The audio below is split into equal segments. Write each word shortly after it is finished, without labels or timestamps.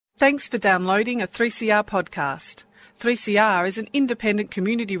Thanks for downloading a 3CR podcast. 3CR is an independent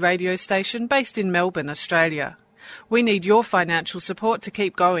community radio station based in Melbourne, Australia. We need your financial support to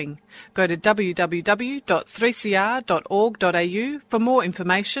keep going. Go to www.3cr.org.au for more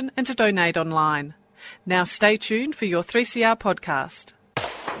information and to donate online. Now stay tuned for your 3CR podcast.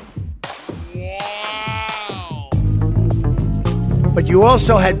 But you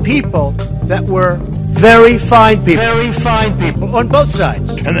also had people that were very fine people on both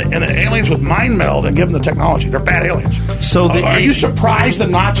sides. And the aliens would mind meld and give them the technology. They're bad aliens. So are you surprised the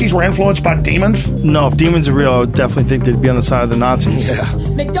Nazis were influenced by demons? No, if demons are real, I would definitely think they'd be on the side of the Nazis. Yeah.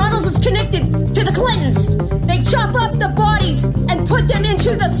 McDonald's is connected to the Clintons. They chop up the bodies and put them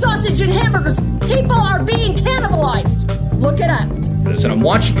into the sausage and hamburgers. People are being cannibalized. Look it up. And I'm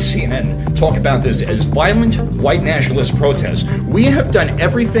watching CNN talk about this as violent white nationalist protests. We have done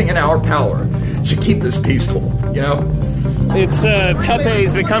everything in our power to keep this peaceful, you know? It's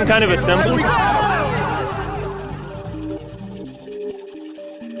Pepe's become kind of a symbol.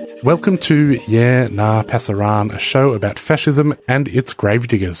 Welcome to Yeah Nah Pasaran, a show about fascism and its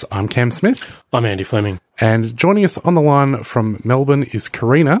gravediggers. I'm Cam Smith. I'm Andy Fleming. And joining us on the line from Melbourne is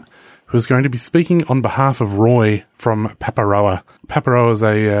Karina, who is going to be speaking on behalf of Roy from Paparoa. Paparoa is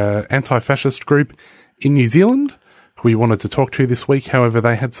a anti-fascist group in New Zealand who we wanted to talk to this week. However,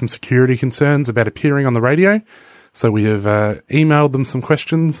 they had some security concerns about appearing on the radio. So we have emailed them some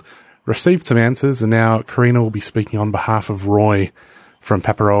questions, received some answers, and now Karina will be speaking on behalf of Roy from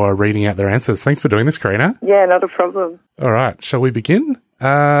Paparoa, reading out their answers. Thanks for doing this, Karina. Yeah, not a problem. All right. Shall we begin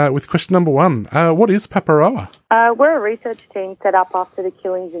with question number one? What is Paparoa? We're a research team set up after the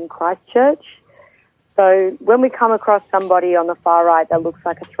killings in Christchurch. So when we come across somebody on the far right that looks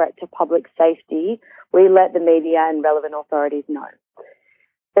like a threat to public safety, we let the media and relevant authorities know.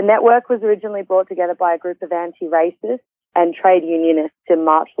 The network was originally brought together by a group of anti-racists and trade unionists in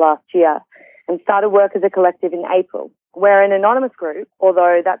March last year and started work as a collective in April. We're an anonymous group,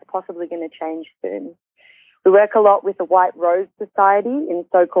 although that's possibly going to change soon. We work a lot with the White Rose Society in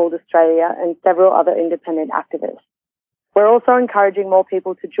so-called Australia and several other independent activists. We're also encouraging more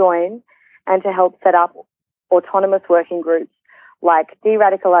people to join and to help set up autonomous working groups like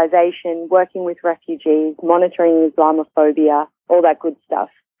de-radicalisation, working with refugees, monitoring Islamophobia, all that good stuff.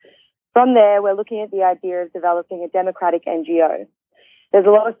 From there, we're looking at the idea of developing a democratic NGO. There's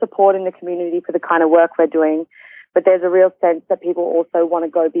a lot of support in the community for the kind of work we're doing, but there's a real sense that people also want to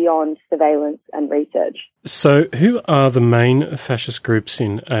go beyond surveillance and research. So who are the main fascist groups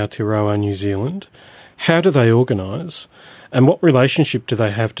in Aotearoa, New Zealand? How do they organise? And what relationship do they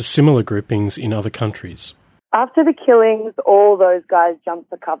have to similar groupings in other countries? After the killings, all those guys jumped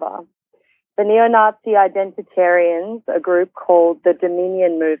for cover. The neo-Nazi identitarians, a group called the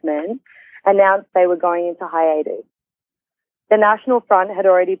Dominion Movement, announced they were going into hiatus. The National Front had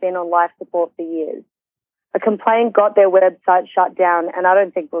already been on life support for years. A complaint got their website shut down, and I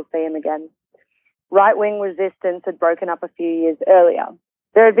don't think we'll see them again. Right-wing resistance had broken up a few years earlier.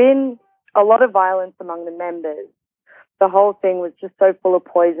 There had been a lot of violence among the members. The whole thing was just so full of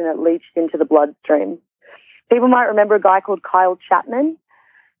poison it leached into the bloodstream. People might remember a guy called Kyle Chapman.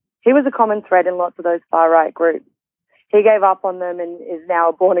 He was a common thread in lots of those far-right groups. He gave up on them and is now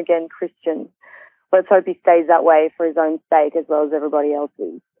a born-again Christian. Let's hope he stays that way for his own sake as well as everybody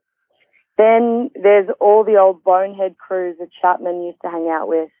else's. Then there's all the old bonehead crews that Chapman used to hang out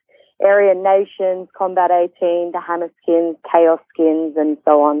with. Area Nations, Combat 18, the Hammer Skins, Chaos Skins, and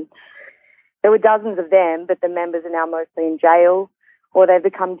so on. There were dozens of them, but the members are now mostly in jail, or they've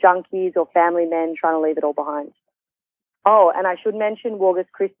become junkies or family men trying to leave it all behind. Oh, and I should mention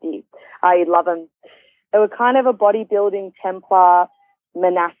August Christie. You'd love them. They were kind of a bodybuilding Templar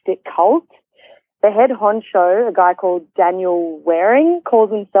monastic cult. The head honcho, a guy called Daniel Waring,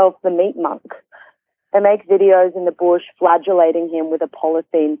 calls himself the Meat Monk. They make videos in the bush flagellating him with a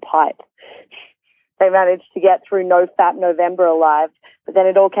polythene pipe. They managed to get through No Fat November alive, but then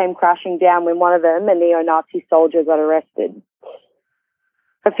it all came crashing down when one of them, a neo-Nazi soldier, got arrested.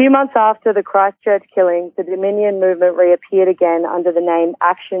 A few months after the Christchurch killings, the Dominion movement reappeared again under the name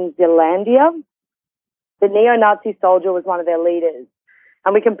Action Zealandia. The neo-Nazi soldier was one of their leaders,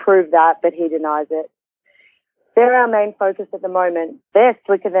 and we can prove that, but he denies it. They're our main focus at the moment. They're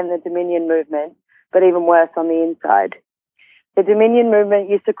slicker than the Dominion movement, but even worse on the inside. The Dominion movement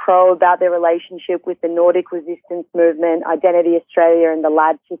used to crow about their relationship with the Nordic resistance movement, Identity Australia, and the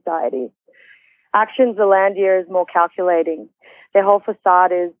Lad Society. Action Zealandia is more calculating. Their whole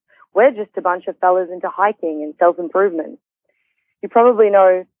facade is, we're just a bunch of fellas into hiking and self-improvement. You probably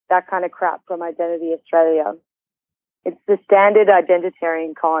know that kind of crap from Identity Australia. It's the standard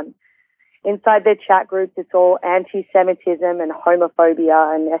identitarian con. Inside their chat groups, it's all anti-Semitism and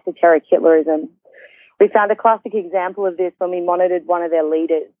homophobia and esoteric Hitlerism. We found a classic example of this when we monitored one of their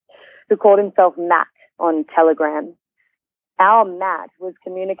leaders, who called himself Matt on Telegram. Our Matt was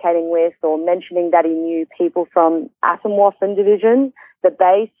communicating with or mentioning that he knew people from Atomwaffen Division, the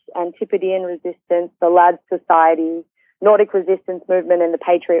Base, Antipodean Resistance, the Lads Society, Nordic Resistance Movement, and the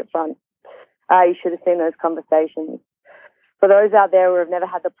Patriot Front. You should have seen those conversations. For those out there who have never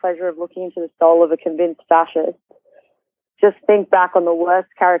had the pleasure of looking into the soul of a convinced fascist, just think back on the worst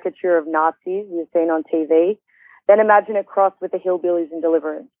caricature of Nazis you've seen on TV, then imagine it crossed with the hillbillies in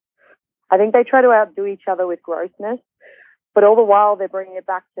Deliverance. I think they try to outdo each other with grossness, but all the while they're bringing it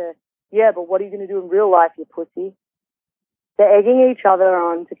back to, yeah, but what are you going to do in real life, you pussy? They're egging each other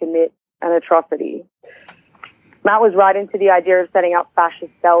on to commit an atrocity. Matt was right into the idea of setting up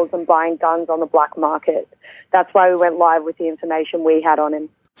fascist cells and buying guns on the black market. That's why we went live with the information we had on him.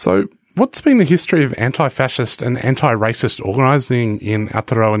 So, what's been the history of anti-fascist and anti-racist organising in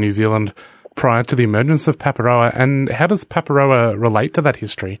Aotearoa, New Zealand, prior to the emergence of Paparoa, and how does Paparoa relate to that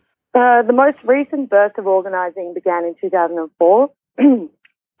history? The most recent burst of organising began in 2004,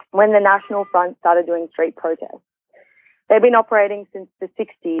 when the National Front started doing street protests. They've been operating since the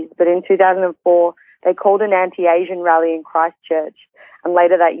 60s, but in 2004, they called an anti-Asian rally in Christchurch, and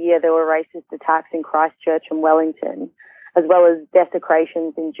later that year there were racist attacks in Christchurch and Wellington, as well as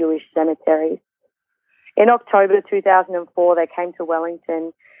desecrations in Jewish cemeteries. In October 2004, they came to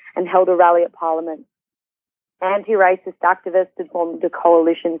Wellington and held a rally at Parliament. Anti-racist activists had formed a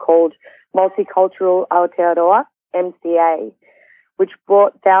coalition called Multicultural Aotearoa, MCA, which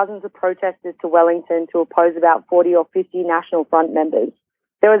brought thousands of protesters to Wellington to oppose about 40 or 50 National Front members.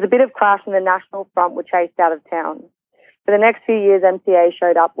 There was a bit of clash and the National Front were chased out of town. For the next few years, MCA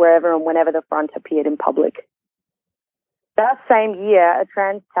showed up wherever and whenever the front appeared in public. That same year, a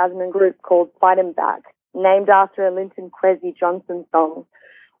trans-Tasman group called Fight 'em Back, named after a Linton Kwesi Johnson song,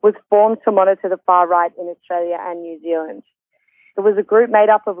 was formed to monitor the far right in Australia and New Zealand. It was a group made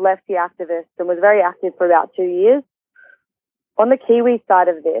up of lefty activists and was very active for about 2 years. On the Kiwi side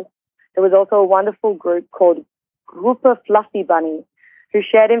of this, there was also a wonderful group called Grupa Fluffy Bunny, who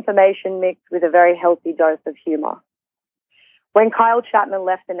shared information mixed with a very healthy dose of humour. When Kyle Chapman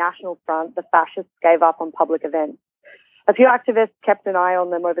left the National Front, the fascists gave up on public events. A few activists kept an eye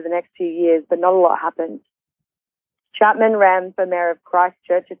on them over the next few years, but not a lot happened. Chapman ran for mayor of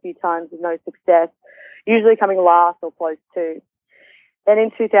Christchurch a few times with no success, usually coming last or close to. Then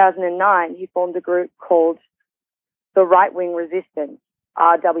in 2009, he formed a group called the Right Wing Resistance,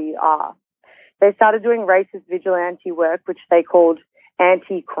 RWR. They started doing racist vigilante work, which they called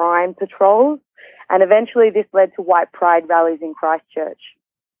anti-crime patrols, and eventually this led to white pride rallies in Christchurch.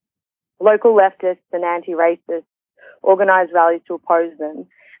 Local leftists and anti-racists organised rallies to oppose them,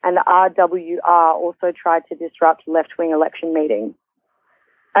 and the RWR also tried to disrupt left-wing election meetings.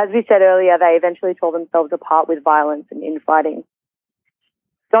 As we said earlier, they eventually tore themselves apart with violence and infighting.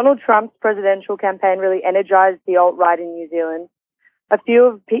 Donald Trump's presidential campaign really energised the alt-right in New Zealand. A few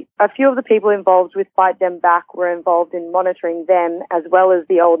of the people involved with Fight Them Back were involved in monitoring them, as well as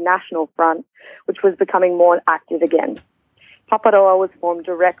the old National Front, which was becoming more active again. Paparoa was formed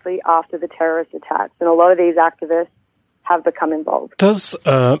directly after the terrorist attacks, and a lot of these activists have become involved. Does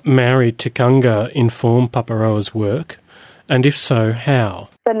Maori Tikanga inform Paparoa's work? And if so, how?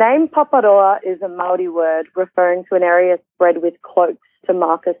 The name Paparoa is a Maori word referring to an area spread with cloaks to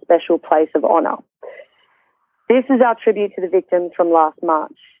mark a special place of honour. This is our tribute to the victims from last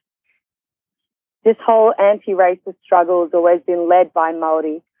March. This whole anti-racist struggle has always been led by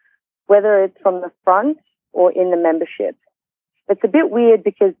Māori, whether it's from the front or in the membership. It's a bit weird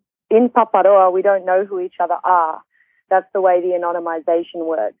because in Paparoa we don't know who each other are. That's the way the anonymisation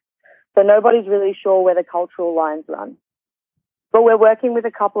works. So nobody's really sure where the cultural lines run. But we're working with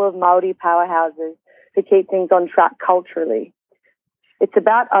a couple of Māori powerhouses to keep things on track culturally. It's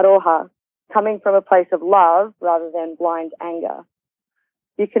about aroha, coming from a place of love rather than blind anger.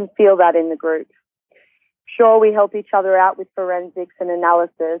 You can feel that in the group. Sure, we help each other out with forensics and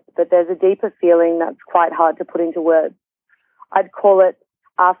analysis, but there's a deeper feeling that's quite hard to put into words. I'd call it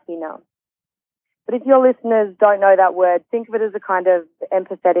āwhina. But if your listeners don't know that word, think of it as a kind of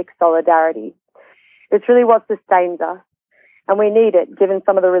empathetic solidarity. It's really what sustains us, and we need it given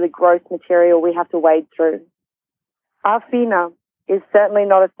some of the really gross material we have to wade through. Āwhina is certainly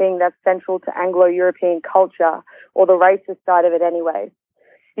not a thing that's central to Anglo-European culture or the racist side of it anyway.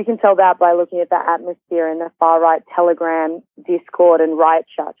 You can tell that by looking at the atmosphere in the far-right Telegram, Discord and riot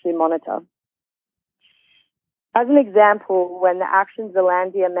chats we monitor. As an example, when the Action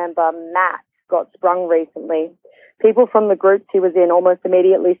Zealandia member Matt got sprung recently, people from the groups he was in almost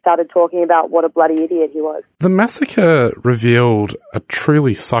immediately started talking about what a bloody idiot he was. The massacre revealed a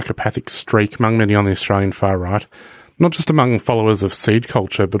truly psychopathic streak among many on the Australian far right, not just among followers of seed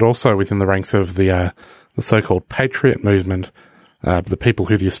culture, but also within the ranks of the so-called patriot movement, the people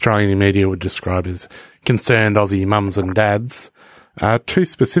who the Australian media would describe as concerned Aussie mums and dads. Two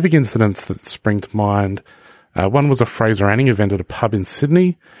specific incidents that spring to mind. One was a Fraser Anning event at a pub in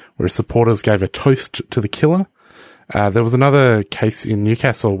Sydney, where supporters gave a toast to the killer. There was another case in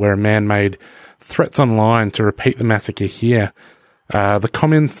Newcastle where a man made threats online to repeat the massacre here. The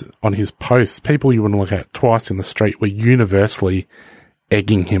comments on his posts, people you wouldn't look at twice in the street, were universally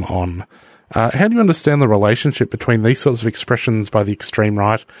egging him on. How do you understand the relationship between these sorts of expressions by the extreme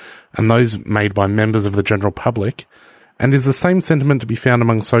right and those made by members of the general public? And is the same sentiment to be found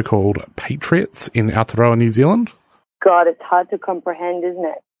among so-called patriots in Aotearoa, New Zealand? God, it's hard to comprehend, isn't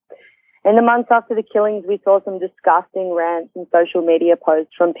it? In the months after the killings, we saw some disgusting rants and social media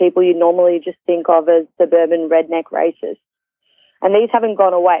posts from people you normally just think of as suburban redneck racists. And these haven't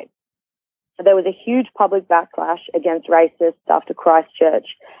gone away. There was a huge public backlash against racists after Christchurch,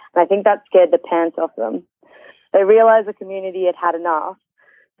 and I think that scared the pants off them. They realised the community had had enough,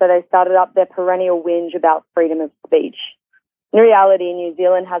 so they started up their perennial whinge about freedom of speech. In reality, New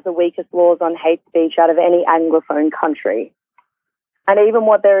Zealand has the weakest laws on hate speech out of any Anglophone country. And even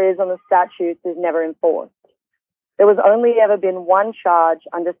what there is on the statutes is never enforced. There was only ever been one charge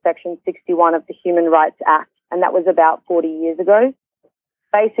under Section 61 of the Human Rights Act, and that was about 40 years ago.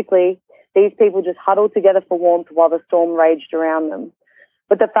 Basically, these people just huddled together for warmth while the storm raged around them.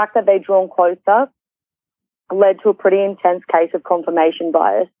 But the fact that they'd drawn closer led to a pretty intense case of confirmation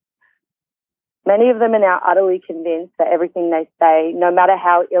bias. Many of them are now utterly convinced that everything they say, no matter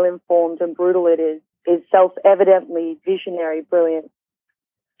how ill-informed and brutal it is self-evidently visionary brilliance.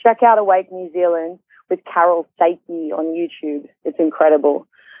 Check out Awake New Zealand with Carol Saiki on YouTube. It's incredible.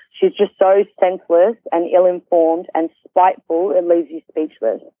 She's just so senseless and ill-informed and spiteful, it leaves you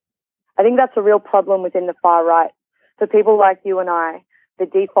speechless. I think that's a real problem within the far right. For people like you and I, the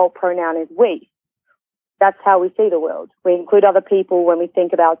default pronoun is we. That's how we see the world. We include other people when we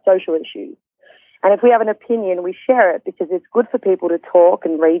think about social issues. And if we have an opinion, we share it because it's good for people to talk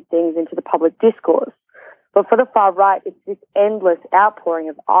and read things into the public discourse. But for the far right, it's this endless outpouring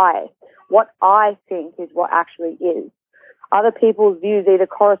of I. What I think is what actually is. Other people's views either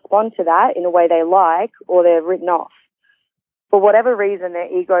correspond to that in a way they like or they're written off. For whatever reason, their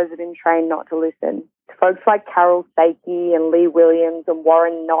egos have been trained not to listen. Folks like Carol Saiki and Lee Williams and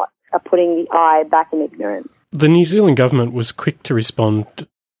Warren Knott are putting the I back in ignorance. The New Zealand government was quick to respond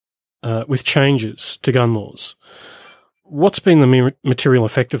with changes to gun laws. What's been the material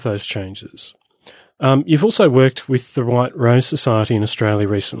effect of those changes? You've also worked with the White Rose Society in Australia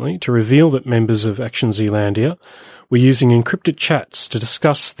recently to reveal that members of Action Zealandia were using encrypted chats to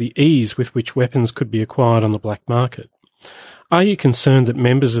discuss the ease with which weapons could be acquired on the black market. Are you concerned that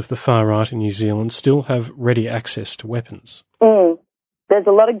members of the far right in New Zealand still have ready access to weapons? There's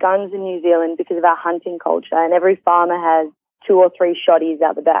a lot of guns in New Zealand because of our hunting culture, and every farmer has 2 or 3 shotties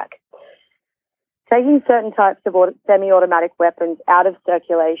out the back. Taking certain types of semi-automatic weapons out of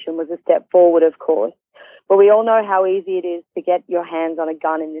circulation was a step forward, of course, but we all know how easy it is to get your hands on a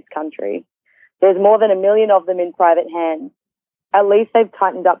gun in this country. There's more than 1 million of them in private hands. At least they've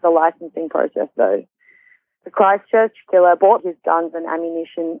tightened up the licensing process, though. The Christchurch killer bought his guns and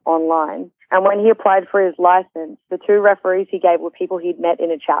ammunition online, and when he applied for his license, the 2 referees he gave were people he'd met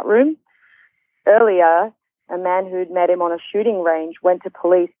in a chat room. Earlier, a man who'd met him on a shooting range went to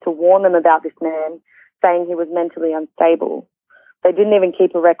police to warn them about this man, saying he was mentally unstable. They didn't even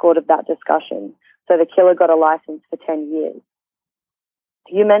keep a record of that discussion, so the killer got a license for 10 years.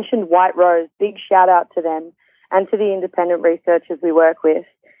 You mentioned White Rose. Big shout out to them and to the independent researchers we work with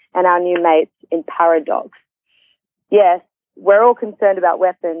and our new mates in Paradox. Yes, we're all concerned about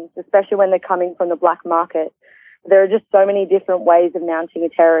weapons, especially when they're coming from the black market. There are just so many different ways of mounting a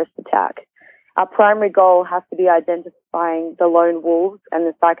terrorist attack. Our primary goal has to be identifying the lone wolves and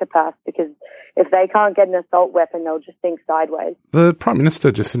the psychopaths, because if they can't get an assault weapon, they'll just think sideways. The Prime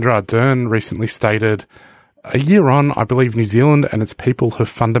Minister, Jacinda Ardern, recently stated, "A year on, I believe New Zealand and its people have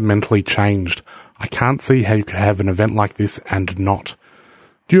fundamentally changed. I can't see how you could have an event like this and not."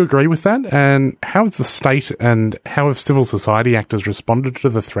 Do you agree with that? And how has the state and how have civil society actors responded to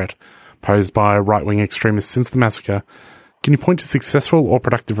the threat posed by right-wing extremists since the massacre? Can you point to successful or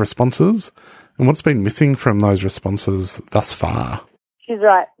productive responses? And what's been missing from those responses thus far? She's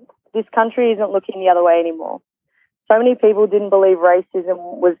right. This country isn't looking the other way anymore. So many people didn't believe racism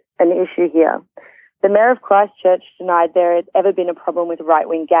was an issue here. The mayor of Christchurch denied there had ever been a problem with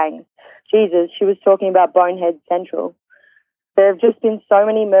right-wing gangs. Jesus, she was talking about Bonehead Central. There have just been so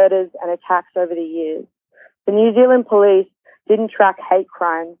many murders and attacks over the years. The New Zealand police didn't track hate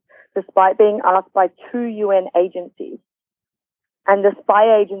crimes despite being asked by 2 UN agencies. And the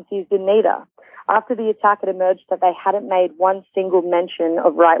spy agencies didn't either. After the attack, it emerged that they hadn't made one single mention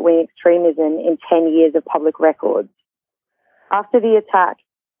of right-wing extremism in 10 years of public records. After the attack,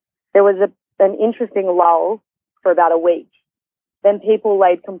 there was an interesting lull for about a week. Then people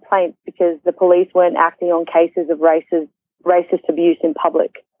laid complaints because the police weren't acting on cases of racist abuse in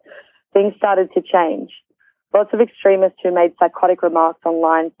public. Things started to change. Lots of extremists who made psychotic remarks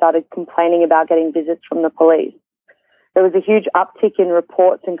online started complaining about getting visits from the police. There was a huge uptick in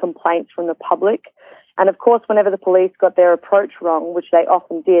reports and complaints from the public. And of course, whenever the police got their approach wrong, which they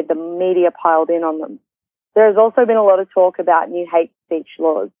often did, the media piled in on them. There has also been a lot of talk about new hate speech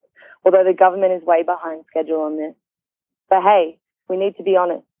laws, although the government is way behind schedule on this. But hey, we need to be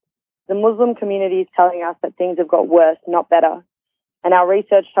honest. The Muslim community is telling us that things have got worse, not better. And our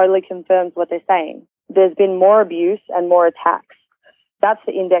research totally confirms what they're saying. There's been more abuse and more attacks. That's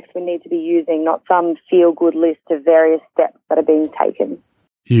the index we need to be using, not some feel-good list of various steps that are being taken.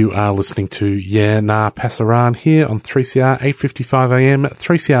 You are listening to Yeah Nah Pasaran here on 3CR 8:55am,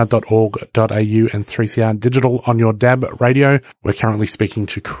 3cr.org.au and 3CR Digital on your DAB radio. We're currently speaking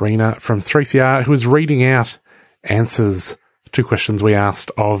to Karina from 3CR, who is reading out answers to questions we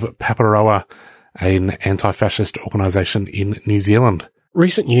asked of Paparoa, an anti-fascist organisation in New Zealand.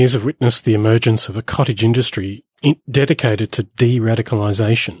 Recent years have witnessed the emergence of a cottage industry dedicated to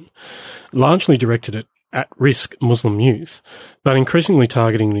de-radicalisation, largely directed at at-risk Muslim youth, but increasingly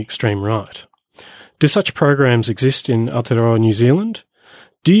targeting the extreme right. Do such programs exist in Aotearoa, New Zealand?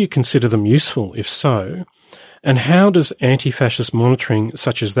 Do you consider them useful? If so, and how does anti-fascist monitoring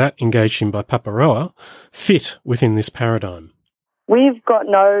such as that engaged in by Paparoa fit within this paradigm? We've got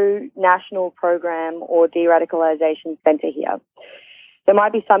no national program or de-radicalisation centre here. There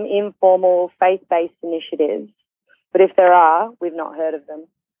might be some informal faith-based initiatives, but if there are, we've not heard of them.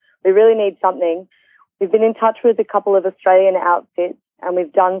 We really need something. We've been in touch with a couple of Australian outfits and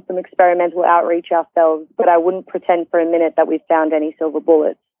we've done some experimental outreach ourselves, but I wouldn't pretend for a minute that we've found any silver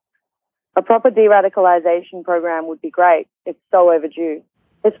bullets. A proper de-radicalisation program would be great. It's so overdue.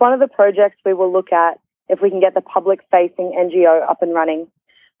 It's one of the projects we will look at if we can get the public-facing NGO up and running.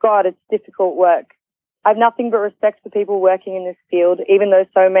 God, it's difficult work. I have nothing but respect for people working in this field, even though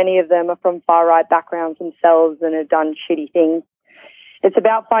so many of them are from far-right backgrounds themselves and have done shitty things. It's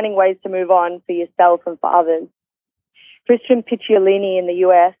about finding ways to move on for yourself and for others. Christian Picciolini in the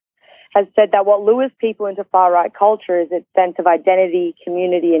US has said that what lures people into far-right culture is its sense of identity,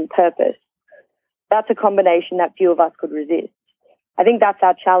 community, and purpose. That's a combination that few of us could resist. I think that's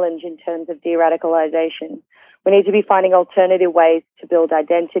our challenge in terms of de-radicalisation. We need to be finding alternative ways to build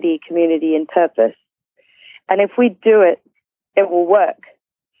identity, community, and purpose. And if we do it, it will work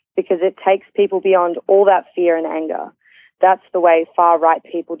because it takes people beyond all that fear and anger. That's the way far-right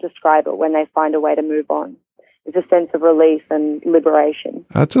people describe it when they find a way to move on. It's a sense of relief and liberation.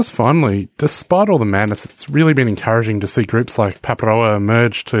 Just finally, despite all the madness, it's really been encouraging to see groups like Paparoa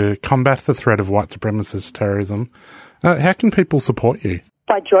emerge to combat the threat of white supremacist terrorism. How can people support you?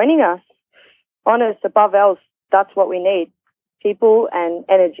 By joining us. Honest, above else, that's what we need. People and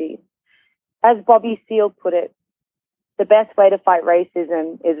energy. As Bobby Seale put it, the best way to fight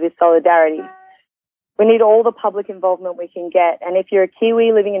racism is with solidarity. We need all the public involvement we can get. And if you're a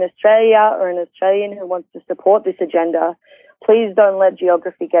Kiwi living in Australia or an Australian who wants to support this agenda, please don't let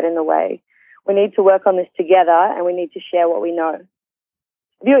geography get in the way. We need to work on this together and we need to share what we know.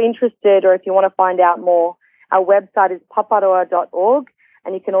 If you're interested or if you want to find out more, our website is paparoa.org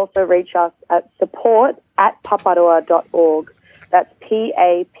and you can also reach us at support@paparoa.org. That's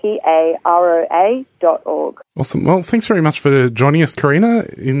PAPAROA.org. Awesome. Well, thanks very much for joining us, Karina,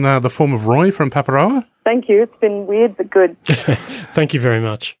 in the form of Roy from Paparoa. Thank you. It's been weird but good. Thank you very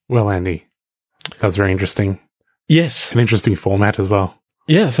much. Well, Andy, that was very interesting. Yes. An interesting format as well.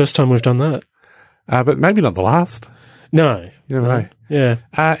 Yeah, first time we've done that. But maybe not the last. No. You never know. Yeah.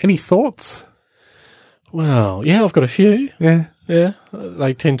 Any thoughts? Well, yeah, I've got a few. Yeah. Yeah.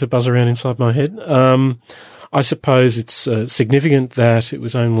 They tend to buzz around inside my head. I suppose it's significant that it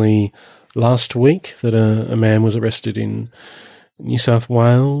was only last week that a man was arrested in New South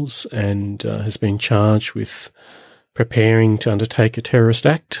Wales and has been charged with preparing to undertake a terrorist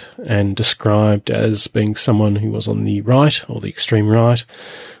act and described as being someone who was on the right or the extreme right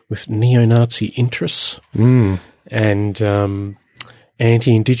with neo-Nazi interests and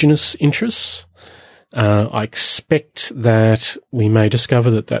anti-Indigenous interests. I expect that we may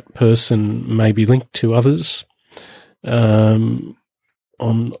discover that that person may be linked to others on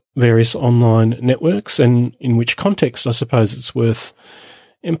various online networks, and in which context I suppose it's worth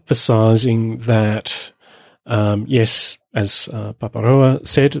emphasising that, yes, as Paparoa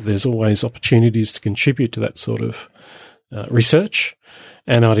said, there's always opportunities to contribute to that sort of research,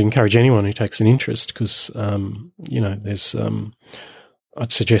 and I'd encourage anyone who takes an interest because, there's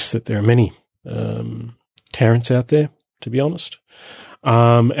I'd suggest that there are many tyrants out there, to be honest,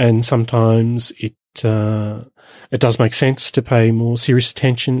 and sometimes it does make sense to pay more serious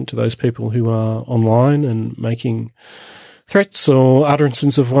attention to those people who are online and making threats or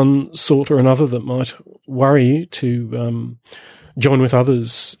utterances of one sort or another that might worry you, to join with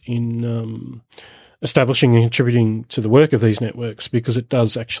others in establishing and contributing to the work of these networks, because it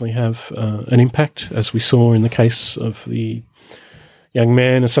does actually have an impact, as we saw in the case of the young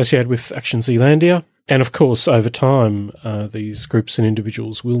man associated with Action Zealandia. And of course, over time, these groups and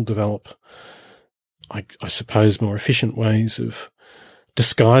individuals will develop, I suppose, more efficient ways of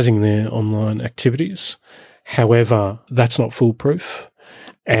disguising their online activities. However, that's not foolproof.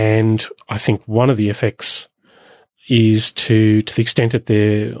 And I think one of the effects is to the extent that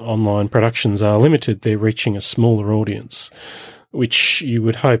their online productions are limited, they're reaching a smaller audience, which you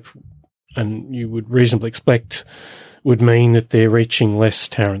would hope and you would reasonably expect would mean that they're reaching less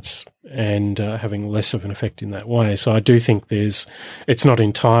tyrants and having less of an effect in that way. So I do think it's not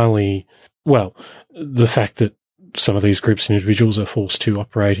entirely, well, the fact that some of these groups and individuals are forced to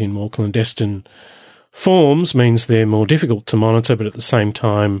operate in more clandestine forms means they're more difficult to monitor, but at the same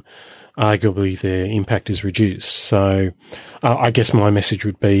time, arguably their impact is reduced. So I guess my message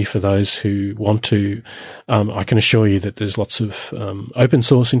would be for those who want to, I can assure you that there's lots of open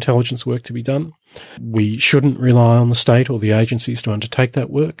source intelligence work to be done. We shouldn't rely on the state or the agencies to undertake that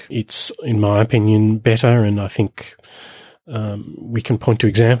work. It's, in my opinion, better, and I think we can point to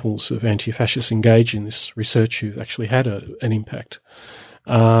examples of anti-fascists engaged in this research who've actually had an impact.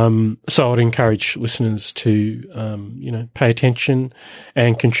 So I would encourage listeners to, pay attention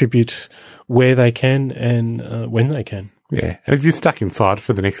and contribute where they can and when they can. Yeah. And if you're stuck inside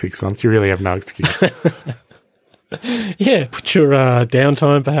for the next 6 months, you really have no excuse. Yeah. Put your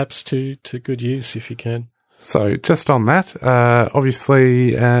downtime perhaps to good use if you can. So just on that,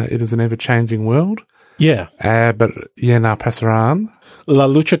 obviously, it is an ever-changing world. Yeah. But Yenar Pasaran. La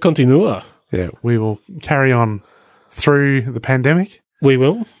lucha continua. Yeah. We will carry on through the pandemic. We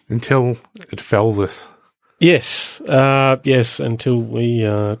will. Until it fells us. Yes. Yes, until we,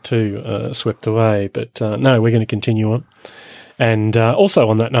 too, swept away. But, no, we're going to continue on. And, also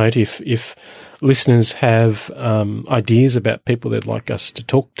on that note, if listeners have, ideas about people they'd like us to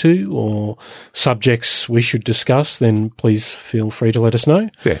talk to or subjects we should discuss, then please feel free to let us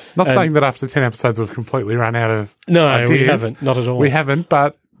know. Yeah. Not saying that after 10 episodes we've completely run out of ideas. We haven't. Not at all. We haven't,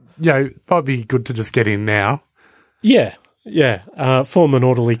 but, it might be good to just get in now. Yeah. Yeah, form an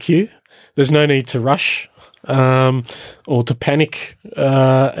orderly queue. There's no need to rush, or to panic,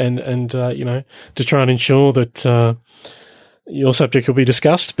 and to try and ensure that, your subject will be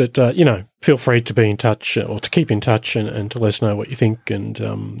discussed. But, feel free to be in touch or to keep in touch and to let us know what you think. And,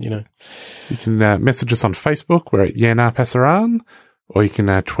 You can, message us on Facebook. We're at Yenar Pasaran, or you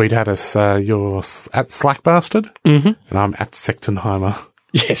can, tweet at us, you're at Slackbastard. Mm-hmm. And I'm at Sectenheimer.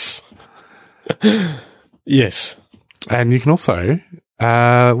 Yes. Yes. And you can also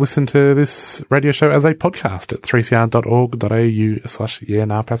listen to this radio show as a podcast at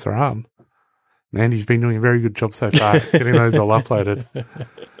 3cr.org.au/Yenar Pasaran. Andy's been doing a very good job so far getting those all uploaded.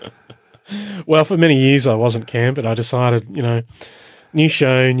 Well, for many years I wasn't Cam, but I decided, new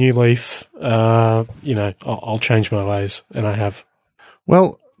show, new leaf, I'll change my ways, and I have.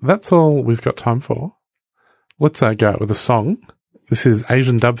 Well, that's all we've got time for. Let's go out with a song. This is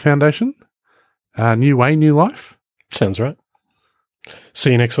Asian Dub Foundation. New Way, New Life. Sounds right.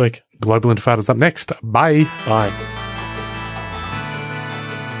 See you next week. Global Intifada's up next. Bye. Bye.